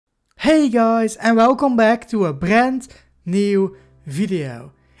Hey guys, and welcome back to a brand new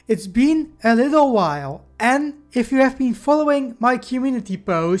video. It's been a little while, and if you have been following my community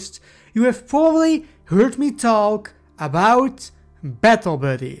posts, you have probably heard me talk about battle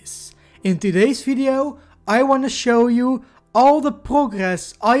buddies. In today's video, I want to show you all the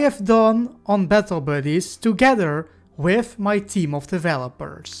progress I have done on battle buddies together with my team of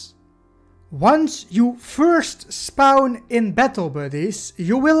developers. Once you first spawn in battle buddies,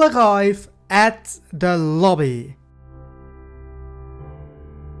 you will arrive at the lobby.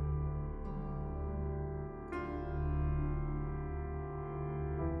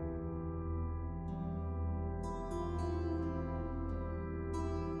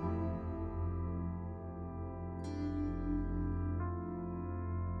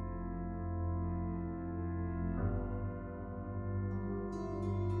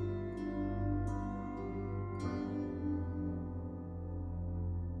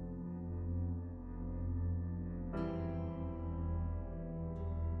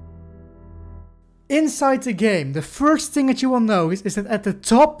 Inside the game, the first thing that you will notice is that at the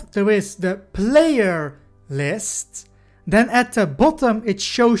top there is the player list, then at the bottom it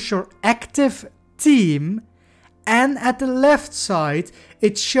shows your active team, and at the left side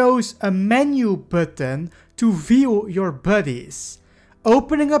it shows a menu button to view your buddies.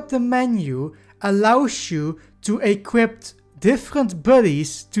 Opening up the menu allows you to equip different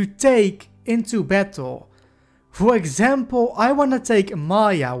buddies to take into battle. For example, I want to take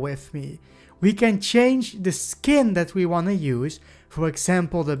Maya with me. We can change the skin that we want to use, for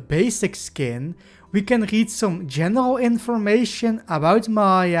example the basic skin. We can read some general information about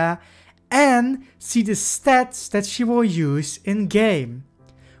Maya and see the stats that she will use in game.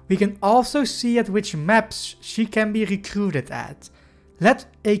 We can also see at which maps she can be recruited at. Let's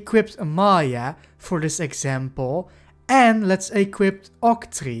equip Maya for this example, and let's equip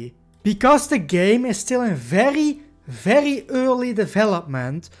Octree. Because the game is still in very early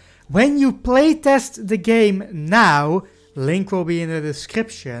development, when you playtest the game now, link will be in the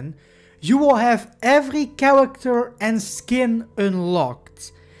description, you will have every character and skin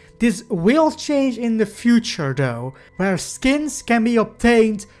unlocked. This will change in the future though, where skins can be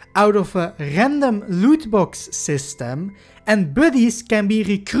obtained out of a random loot box system and buddies can be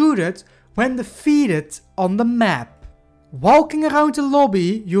recruited when defeated on the map. Walking around the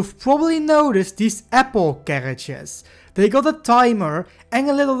lobby, you've probably noticed these Apple carriages. They got a timer and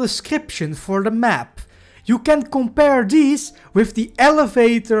a little description for the map. You can compare these with the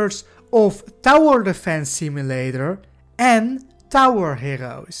elevators of Tower Defense Simulator and Tower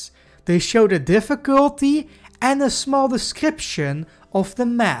Heroes. They show the difficulty and a small description of the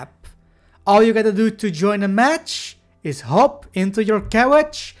map. All you gotta do to join a match is hop into your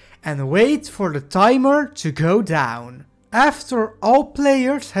carriage and wait for the timer to go down. After all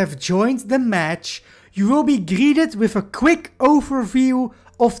players have joined the match, you will be greeted with a quick overview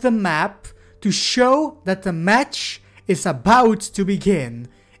of the map to show that the match is about to begin.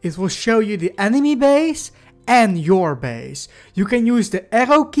 It will show you the enemy base and your base. You can use the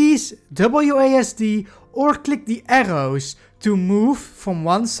arrow keys, WASD, or click the arrows to move from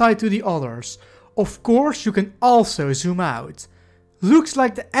one side to the others. Of course, you can also zoom out. Looks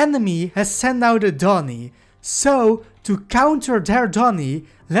like the enemy has sent out a Donny. So, to counter their Donny,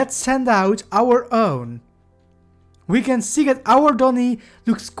 let's send out our own. We can see that our Donny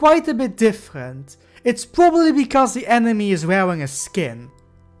looks quite a bit different. It's probably because the enemy is wearing a skin.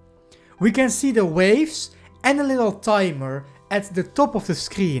 We can see the waves and a little timer at the top of the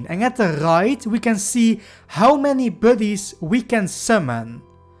screen, and at the right we can see how many buddies we can summon.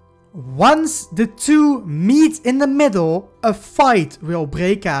 Once the two meet in the middle, a fight will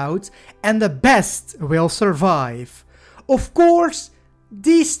break out and the best will survive. Of course,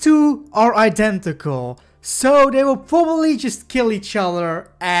 these two are identical, so they will probably just kill each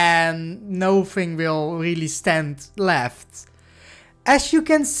other and nothing will really stand left. As you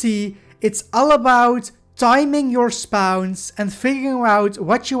can see, it's all about timing your spawns and figuring out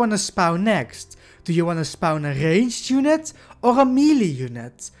what you want to spawn next. Do you want to spawn a ranged unit or a melee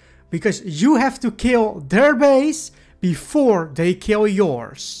unit? Because you have to kill their base before they kill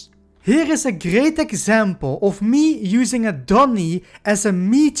yours. Here is a great example of me using a Donny as a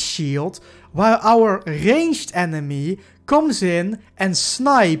meat shield while our ranged enemy comes in and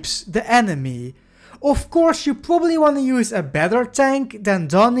snipes the enemy. Of course, you probably want to use a better tank than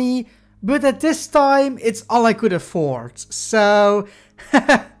Donny, but at this time it's all I could afford, so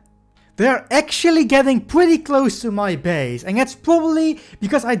they're actually getting pretty close to my base, and that's probably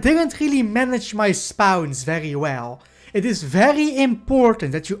because I didn't really manage my spawns very well. It is very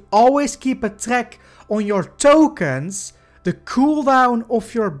important that you always keep a track on your tokens the cooldown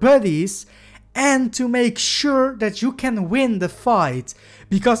of your buddies and to make sure that you can win the fight.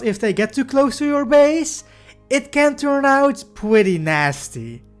 Because if they get too close to your base, it can turn out pretty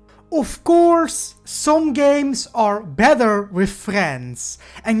nasty. Of course, some games are better with friends,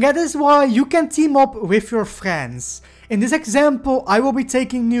 and that is why you can team up with your friends. In this example, I will be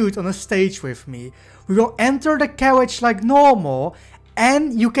taking Newt on a stage with me. We will enter the carriage like normal,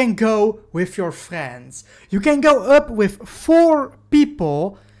 and you can go with your friends. You can go up with 4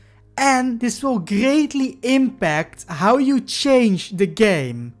 people, and this will greatly impact how you change the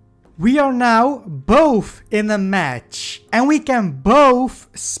game. We are now both in a match, and we can both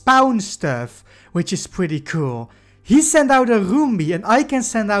spawn stuff, which is pretty cool. He sent out a Roombi and I can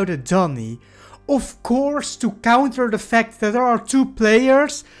send out a Donny. Of course, to counter the fact that there are 2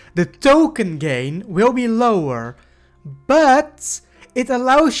 players, the token gain will be lower. But it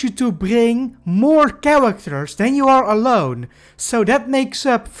allows you to bring more characters than you are alone, so that makes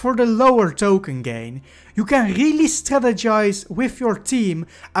up for the lower token gain. You can really strategize with your team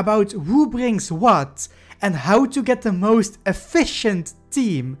about who brings what and how to get the most efficient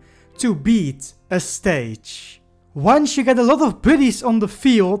team to beat a stage. Once you get a lot of buddies on the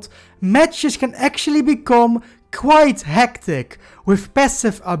field, matches can actually become quite hectic, with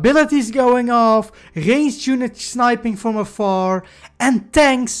passive abilities going off, ranged units sniping from afar, and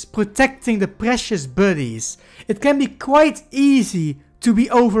tanks protecting the precious buddies. It can be quite easy to be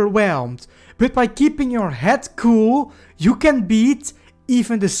overwhelmed, but by keeping your head cool, you can beat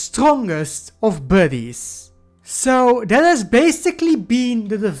even the strongest of buddies. So that has basically been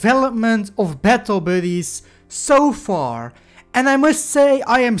the development of Battle Buddies so far. And I must say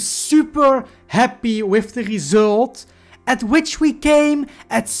I am super happy with the result, at which we came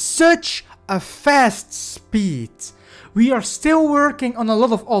at such a fast speed. We are still working on a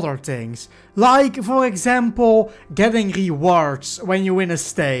lot of other things, like for example getting rewards when you win a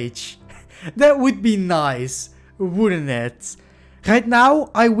stage. That would be nice, wouldn't it? Right now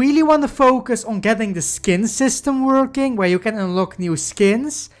I really want to focus on getting the skin system working, where you can unlock new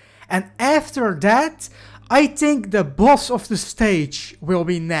skins, and after that I think the boss of the stage will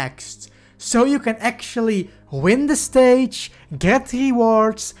be next, so you can actually win the stage, get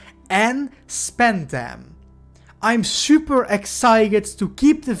rewards and spend them. I'm super excited to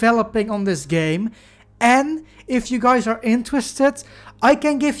keep developing on this game, and if you guys are interested, I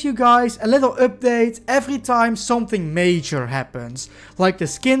can give you guys a little update every time something major happens, like the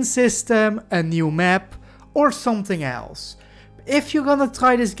skin system, a new map or something else. If you're gonna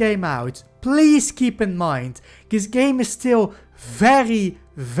try this game out, please keep in mind, this game is still very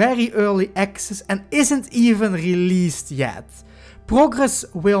early access and isn't even released yet. Progress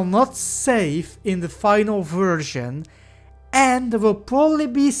will not save in the final version, and there will probably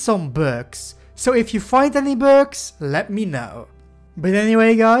be some bugs. So if you find any bugs, let me know. But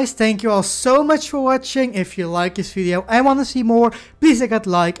anyway guys, thank you all so much for watching. If you like this video and want to see more, please hit that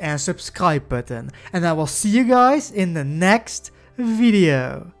like and subscribe button. And I will see you guys in the next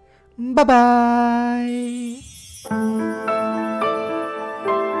video. Bye bye!